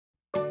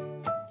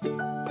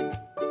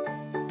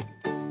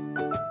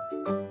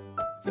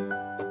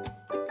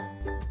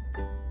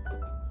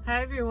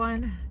Hi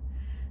everyone.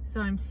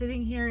 So I'm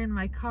sitting here in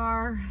my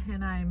car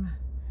and I'm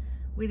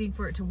waiting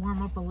for it to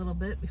warm up a little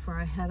bit before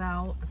I head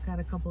out. I've got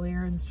a couple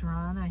errands to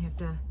run. I have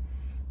to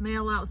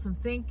mail out some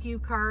thank you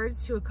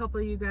cards to a couple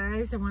of you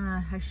guys.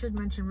 I should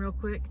mention real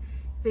quick,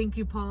 thank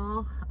you,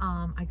 Paul.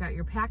 I got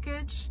your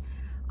package.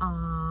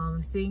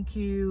 Thank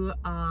you,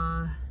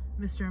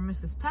 Mr. and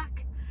Mrs.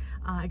 Peck.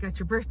 I got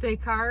your birthday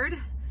card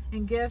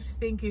and gift.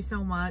 Thank you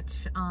so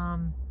much.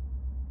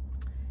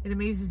 It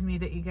amazes me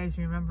that you guys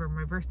remember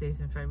my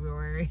birthday's in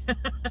February.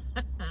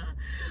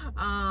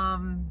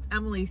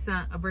 Emily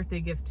sent a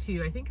birthday gift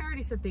too. I think I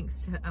already said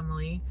thanks to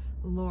Emily,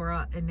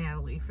 Laura, and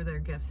Natalie for their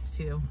gifts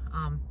too.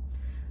 I'm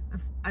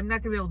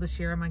not gonna be able to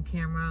share them on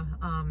camera.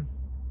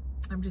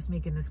 I'm just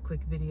making this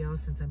quick video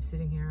since I'm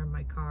sitting here in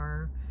my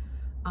car.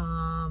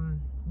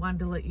 Wanted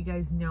to let you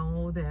guys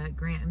know that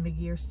Grant and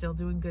Miggy are still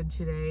doing good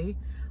today.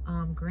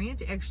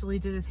 Grant actually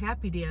did his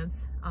happy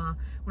dance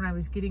when I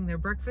was getting their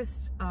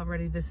breakfast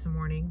ready this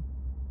morning,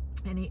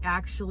 and he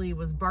actually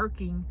was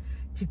barking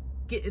to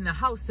get in the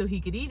house so he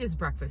could eat his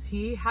breakfast.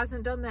 He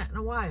hasn't done that in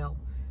a while.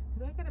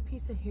 Do I got a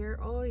piece of hair?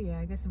 Oh yeah,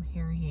 I got some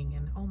hair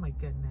hanging. Oh my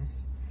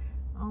goodness.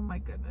 Oh my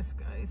goodness,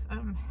 guys. I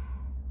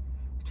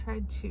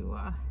tried to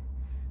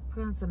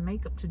put on some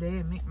makeup today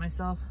and make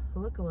myself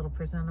look a little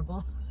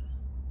presentable.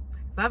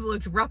 So I've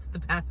looked rough the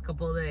past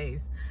couple of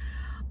days.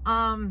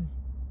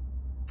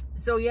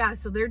 So yeah,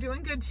 so they're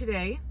doing good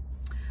today.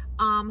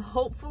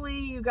 Hopefully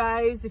you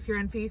guys, if you're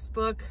on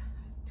Facebook,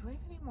 do I have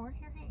any more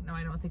hair? No,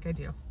 I don't think I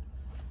do.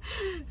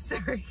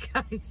 Sorry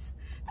guys.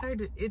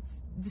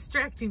 It's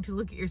distracting to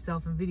look at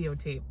yourself in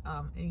videotape,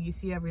 and you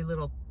see every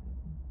little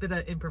bit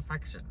of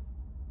imperfection.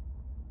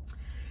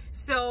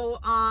 So,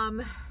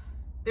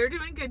 they're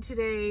doing good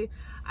today.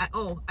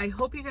 I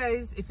hope you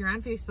guys, if you're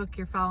on Facebook,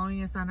 you're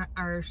following us on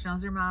our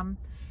Schnauzer Mom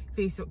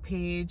Facebook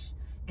page.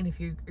 And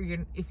if you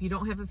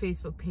don't have a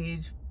Facebook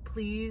page,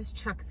 please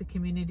check the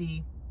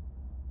community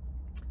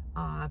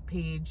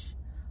page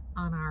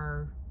on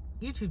our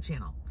YouTube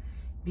channel,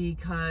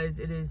 because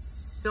it is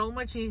so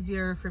much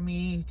easier for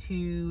me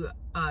to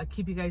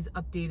keep you guys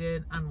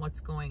updated on what's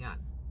going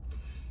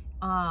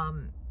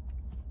on.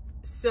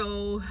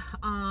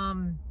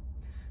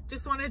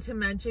 Just wanted to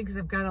mention, because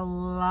I've got a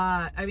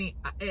lot, and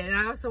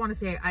I also want to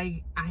say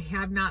I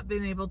have not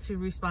been able to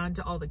respond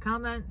to all the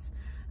comments.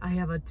 I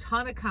have a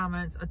ton of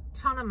comments, a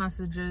ton of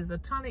messages, a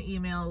ton of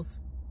emails.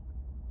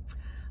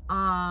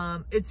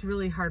 It's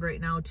really hard right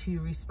now to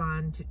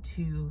respond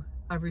to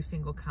every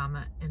single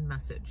comment and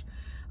message.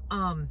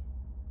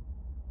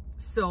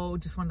 So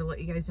just wanted to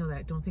let you guys know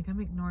that. Don't think I'm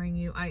ignoring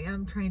you. I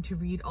am trying to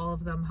read all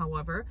of them,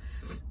 however.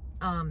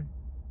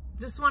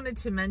 Just wanted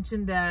to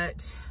mention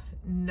that,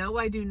 no,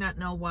 I do not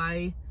know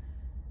why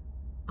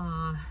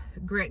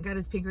Grant got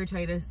his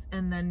pancreatitis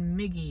and then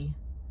Miggy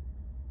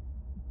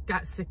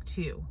got sick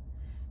too.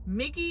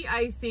 Miggy,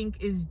 I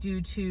think, is due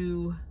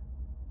to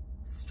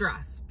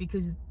stress,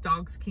 because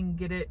dogs can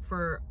get it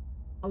for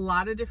a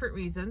lot of different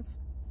reasons.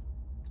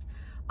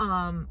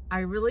 I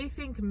really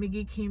think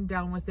Miggy came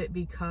down with it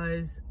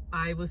because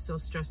I was so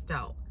stressed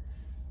out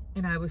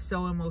and I was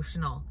so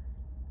emotional.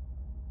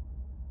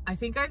 I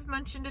think I've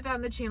mentioned it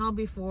on the channel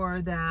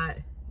before that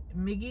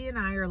Miggy and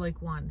I are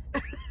like one.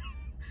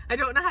 I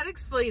don't know how to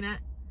explain it,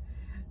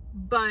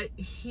 but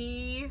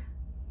it's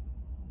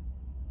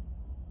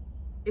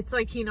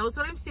like he knows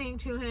what I'm saying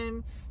to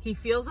him. He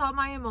feels all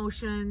my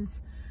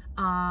emotions.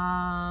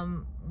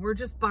 We're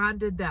just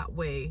bonded that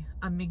way,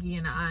 Miggy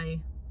and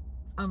I,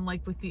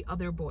 unlike with the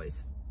other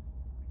boys.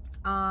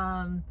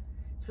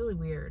 It's really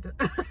weird.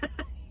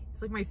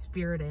 It's like my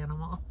spirit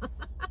animal.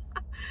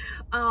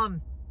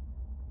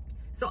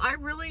 So I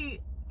really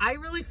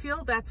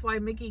feel that's why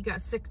Miggy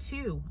got sick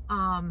too.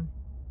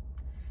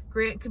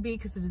 Grant could be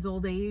because of his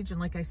old age, and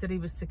like I said, he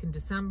was sick in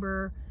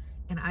December,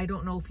 and I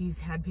don't know if he's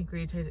had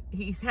pancreatitis.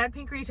 He's had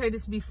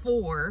pancreatitis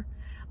before,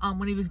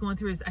 when he was going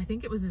through I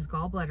think it was his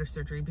gallbladder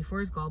surgery, before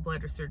his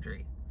gallbladder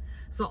surgery.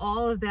 So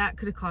all of that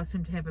could have caused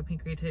him to have a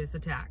pancreatitis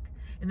attack.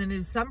 And then in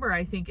December,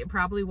 I think it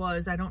probably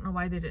was, I don't know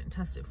why they didn't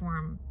test it for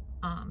him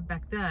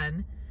back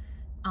then.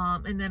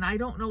 And then I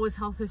don't know his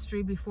health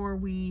history before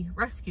we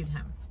rescued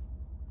him.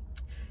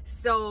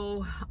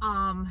 So,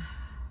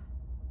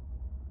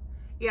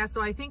 yeah,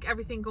 so I think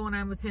everything going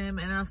on with him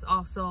and us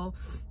also,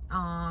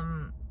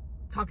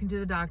 talking to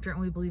the doctor, and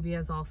we believe he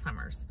has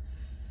Alzheimer's.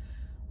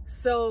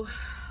 So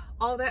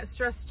all that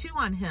stress too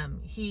on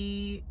him.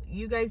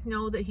 You guys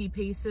know that he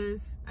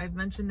paces. I've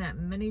mentioned that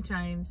many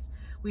times.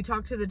 We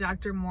talked to the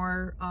doctor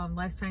more,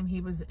 last time he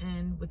was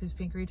in with his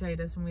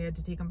pancreatitis when we had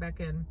to take him back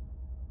in.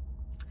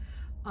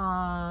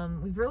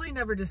 We've really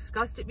never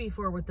discussed it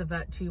before with the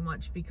vet too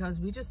much, because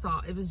we just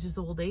thought it was just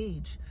old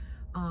age.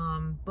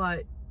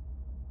 But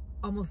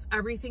almost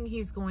everything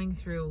he's going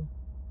through,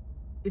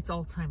 it's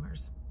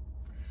Alzheimer's.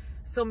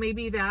 So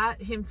maybe that,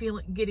 him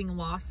getting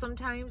lost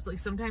sometimes, like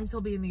sometimes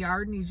he'll be in the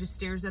yard and he just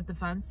stares at the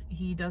fence.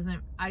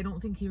 I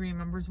don't think he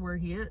remembers where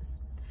he is.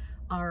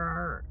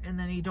 And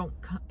then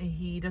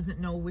he doesn't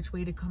know which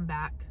way to come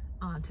back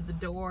to the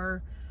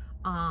door.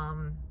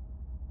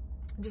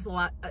 Just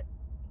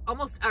a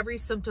almost every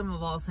symptom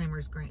of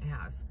Alzheimer's Grant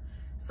has.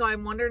 So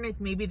I'm wondering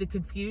if maybe the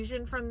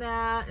confusion from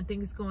that and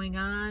things going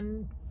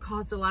on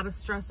caused a lot of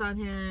stress on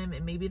him,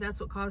 and maybe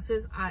that's what caused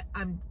his.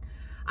 I'm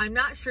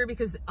not sure,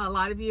 because a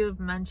lot of you have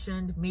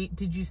mentioned,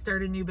 did you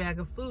start a new bag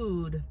of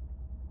food?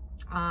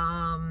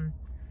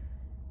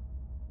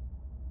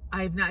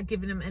 I've not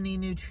given him any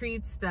new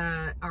treats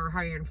that are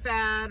higher in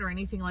fat or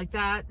anything like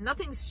that.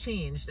 Nothing's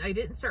changed. I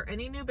didn't start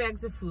any new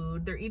bags of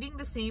food. They're eating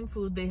the same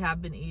food they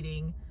have been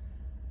eating.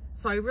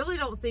 So I really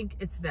don't think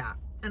it's that.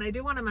 And I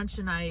do want to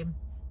mention, on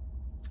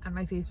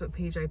my Facebook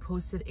page, I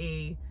posted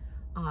a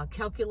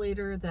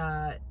calculator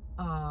that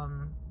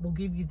will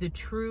give you the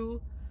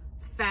true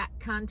fat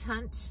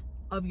content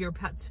of your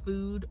pet's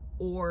food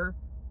or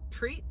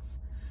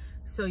treats.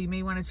 So you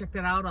may want to check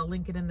that out. I'll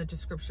link it in the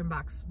description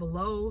box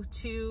below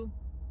too.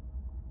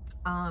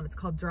 It's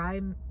called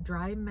dry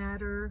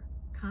matter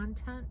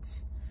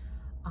content.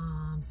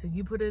 So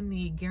you put in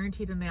the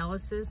guaranteed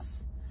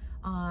analysis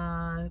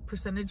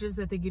percentages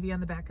that they give you on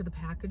the back of the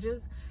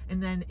packages,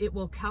 and then it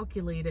will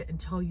calculate it and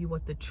tell you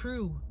what the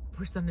true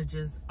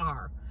percentages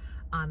are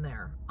on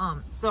there.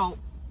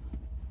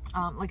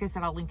 Like I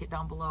said, I'll link it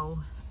down below.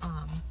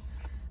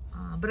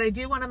 But I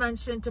do want to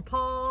mention to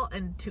Paul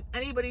and to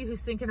anybody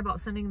who's thinking about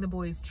sending the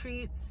boys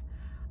treats,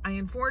 I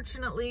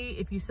unfortunately,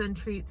 if you send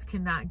treats,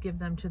 cannot give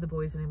them to the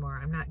boys anymore.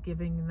 I'm not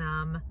giving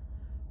them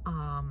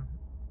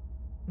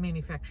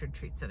manufactured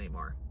treats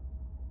anymore.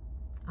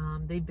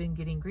 They've been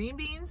getting green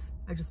beans.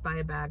 I just buy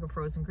a bag of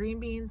frozen green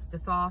beans to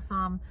thaw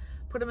some,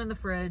 put them in the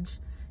fridge,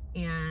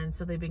 and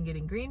so they've been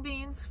getting green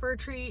beans for a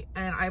treat.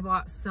 And I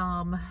bought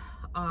some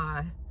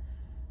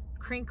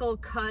crinkle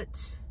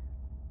cut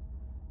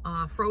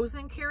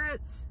frozen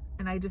carrots,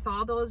 and I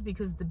thaw those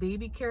because the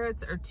baby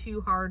carrots are too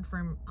hard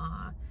for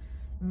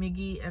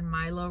Miggy and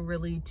Milo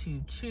really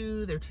to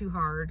chew. They're too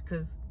hard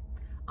because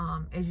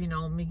as you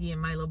know, Miggy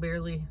and Milo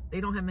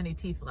they don't have many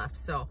teeth left.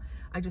 So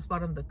I just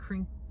bought them the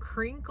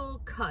crinkle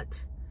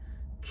cut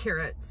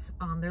carrots.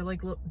 They're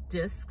like little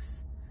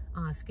discs,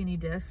 skinny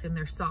discs, and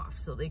they're soft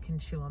so they can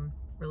chew them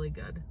really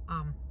good.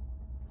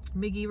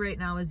 Miggy right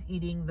now is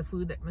eating the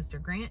food that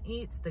Mr. Grant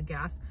eats, the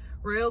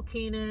Royal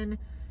Canin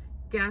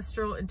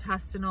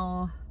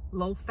gastrointestinal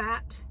low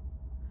fat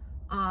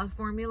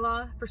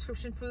formula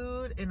prescription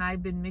food, and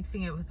I've been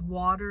mixing it with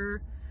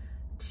water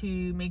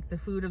to make the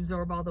food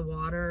absorb all the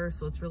water,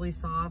 so it's really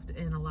soft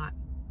and a lot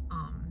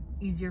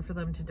easier for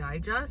them to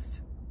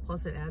digest.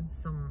 Plus it adds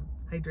some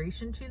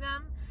hydration to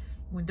them.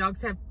 When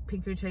dogs have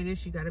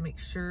pancreatitis, you got to make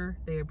sure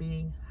they are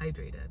being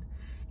hydrated.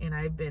 And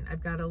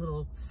I've got a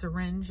little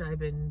syringe. I've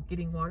been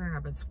getting water, and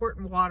I've been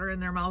squirting water in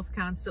their mouth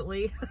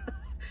constantly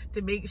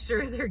to make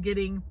sure they're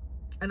getting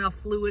enough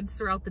fluids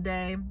throughout the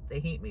day. They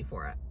hate me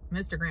for it.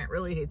 Mr. Grant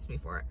really hates me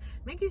for it.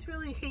 Miggy's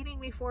really hating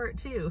me for it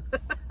too.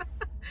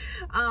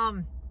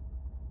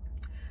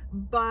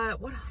 But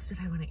what else did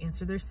I want to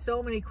answer? There's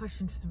so many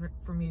questions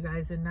from you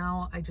guys, and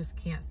now I just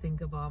can't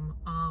think of them.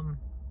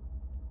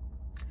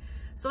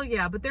 So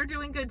yeah, but they're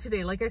doing good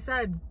today. Like I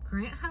said,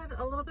 Grant had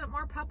a little bit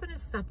more pep in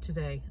his step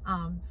today.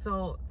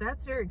 So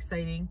that's very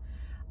exciting.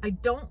 I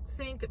don't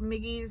think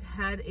Miggy's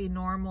had a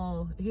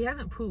normal, he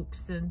hasn't pooped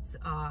since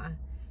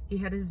he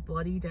had his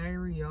bloody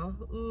diarrhea.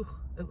 Ooh,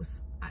 it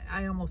was,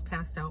 I almost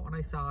passed out when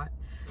I saw it.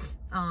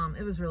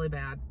 It was really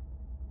bad.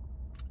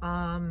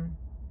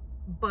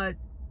 But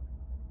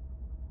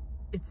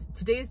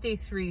today's day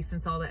 3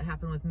 since all that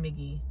happened with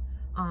Miggy.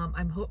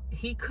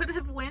 He could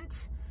have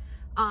went,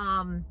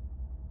 but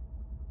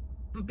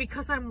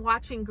because I'm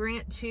watching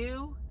Grant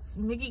too,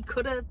 Miggy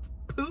could have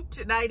pooped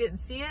and I didn't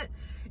see it.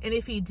 And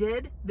if he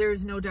did,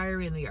 there's no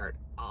diarrhea in the yard.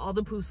 All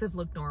the poops have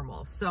looked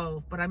normal.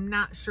 So, but I'm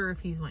not sure if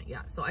he's went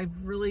yet. So I've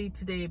really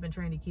today been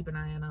trying to keep an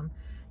eye on him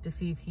to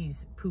see if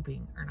he's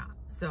pooping or not.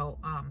 So,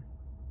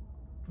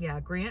 yeah,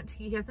 Grant,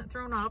 he hasn't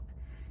thrown up.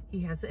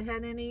 He hasn't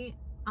had any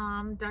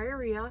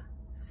diarrhea.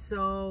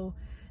 So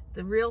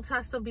the real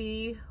test will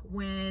be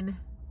when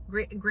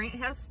Grant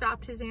has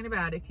stopped his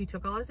antibiotic. He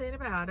took all his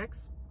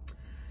antibiotics.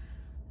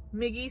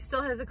 Miggy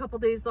still has a couple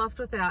days left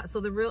with that. So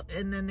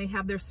and then they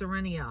have their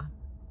Serenia.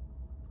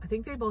 I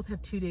think they both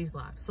have 2 days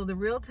left. So the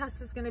real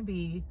test is going to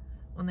be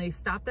when they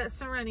stop that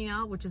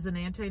Serenia, which is an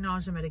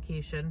anti-nausea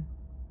medication,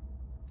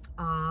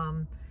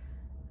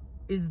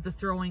 is the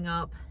throwing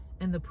up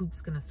and the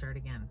poop's going to start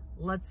again.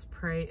 Let's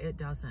pray it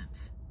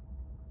doesn't.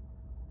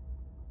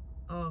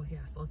 Oh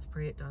yes, let's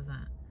pray it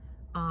doesn't.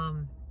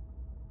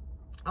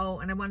 Oh,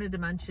 and I wanted to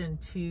mention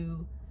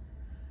to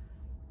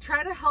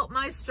try to help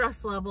my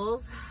stress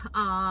levels.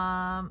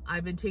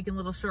 I've been taking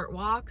little short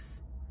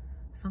walks.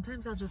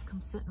 Sometimes I'll just come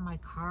sit in my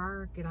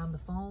car, get on the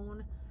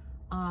phone.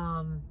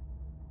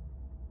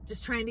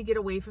 Just trying to get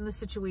away from the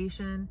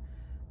situation,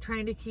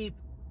 trying to keep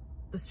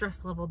the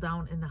stress level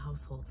down in the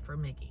household for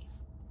Miggy,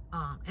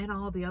 and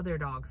all the other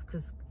dogs.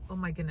 Cause oh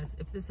my goodness,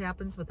 if this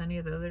happens with any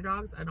of the other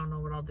dogs, I don't know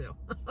what I'll do.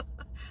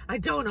 I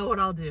don't know what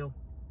I'll do.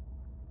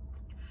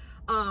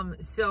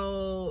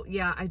 So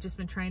yeah, I've just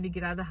been trying to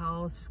get out of the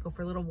house, just go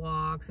for little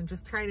walks and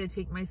just try to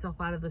take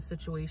myself out of the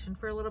situation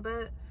for a little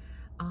bit.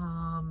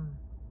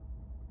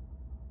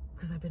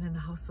 because I've been in the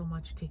house so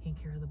much taking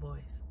care of the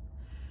boys.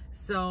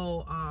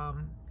 So,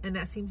 and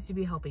that seems to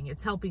be helping.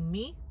 It's helping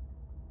me.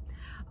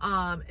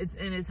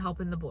 It's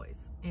helping the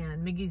boys,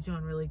 and Miggy's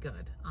doing really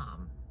good.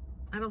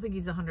 I don't think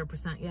he's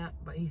 100% yet,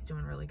 but he's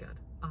doing really good.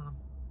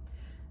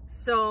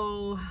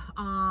 So,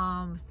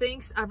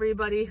 thanks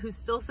everybody who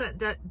still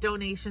sent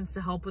donations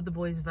to help with the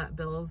boys' vet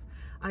bills.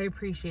 I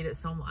appreciate it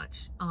so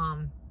much.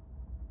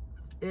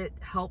 It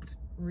helped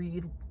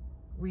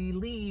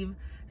relieve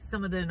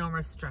some of the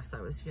enormous stress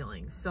I was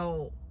feeling.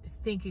 So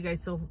thank you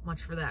guys so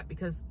much for that,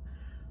 because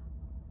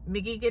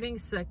Miggy getting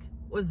sick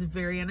was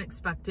very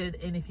unexpected.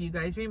 And if you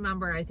guys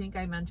remember, I think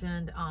I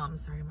mentioned,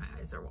 sorry, my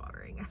eyes are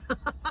watering.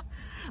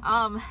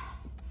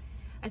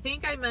 I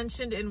think I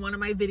mentioned in one of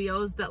my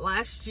videos that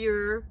last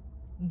year,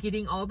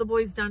 getting all the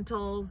boys'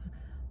 dentals,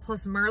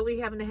 plus Marley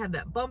having to have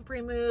that bump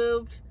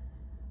removed,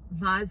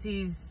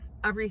 Mozzie's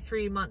every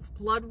 3 months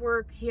blood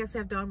work he has to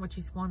have done, which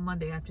he's going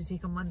Monday. I have to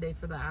take him Monday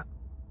for that.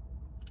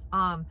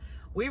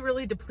 We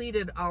really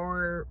depleted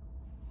our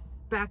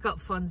backup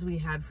funds we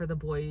had for the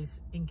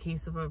boys in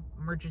case of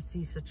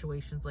emergency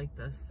situations like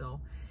this. So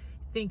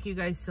thank you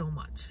guys so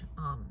much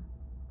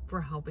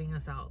for helping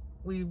us out.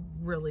 We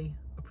really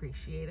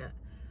appreciate it.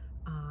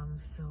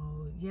 So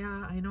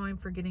yeah, I know I'm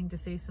forgetting to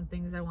say some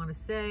things I want to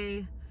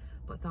say,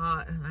 but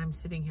and I'm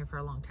sitting here for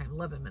a long time,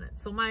 11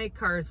 minutes. So my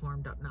car is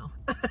warmed up now.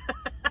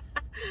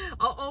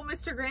 Oh,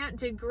 Mr. Grant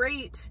did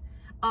great.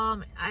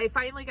 I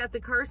finally got the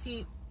car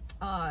seat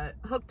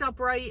hooked up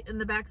right in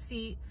the back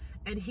seat,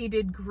 and he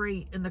did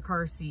great in the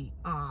car seat.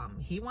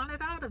 He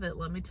wanted out of it,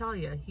 let me tell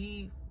you.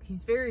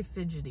 He's very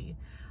fidgety,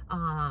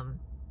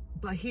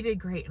 but he did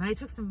great. And I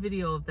took some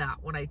video of that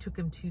when I took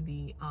him to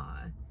the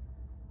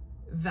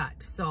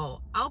vet.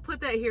 So I'll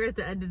put that here at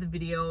the end of the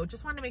video.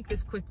 Just wanted to make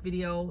this quick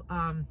video,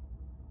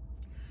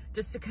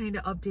 just to kind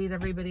of update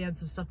everybody on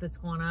some stuff that's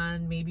going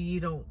on. Maybe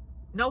you don't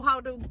know how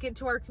to get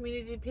to our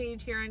community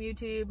page here on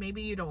YouTube.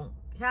 Maybe you don't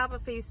have a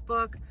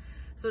Facebook.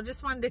 So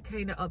just wanted to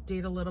kind of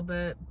update a little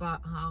bit,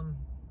 but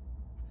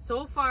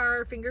so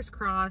far, fingers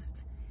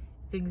crossed,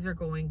 things are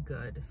going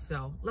good.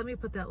 So let me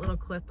put that little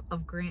clip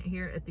of Grant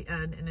here at the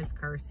end in his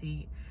car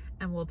seat,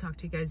 and we'll talk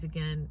to you guys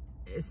again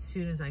as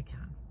soon as I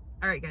can.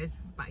 All right, guys,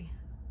 bye.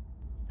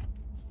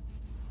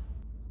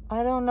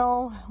 I don't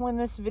know when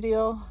this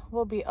video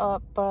will be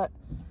up, but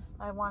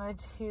I wanted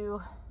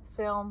to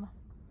film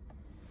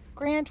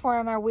Grant. We're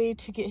on our way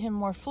to get him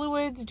more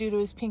fluids due to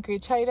his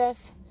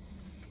pancreatitis,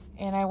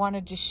 and I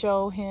wanted to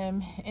show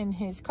him in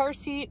his car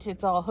seat.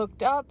 It's all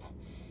hooked up,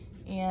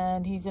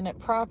 and he's in it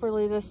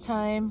properly this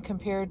time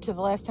compared to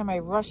the last time I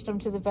rushed him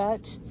to the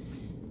vet.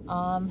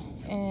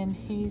 And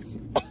he's,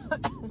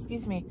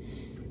 excuse me,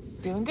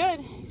 doing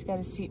good. He's got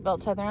his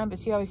seatbelt tether on, but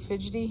see how he's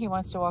fidgety? He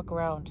wants to walk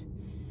around.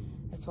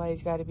 That's why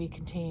he's got to be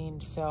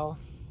contained. So,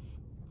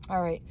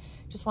 all right,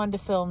 just wanted to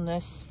film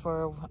this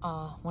for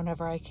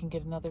whenever I can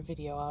get another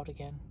video out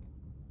again.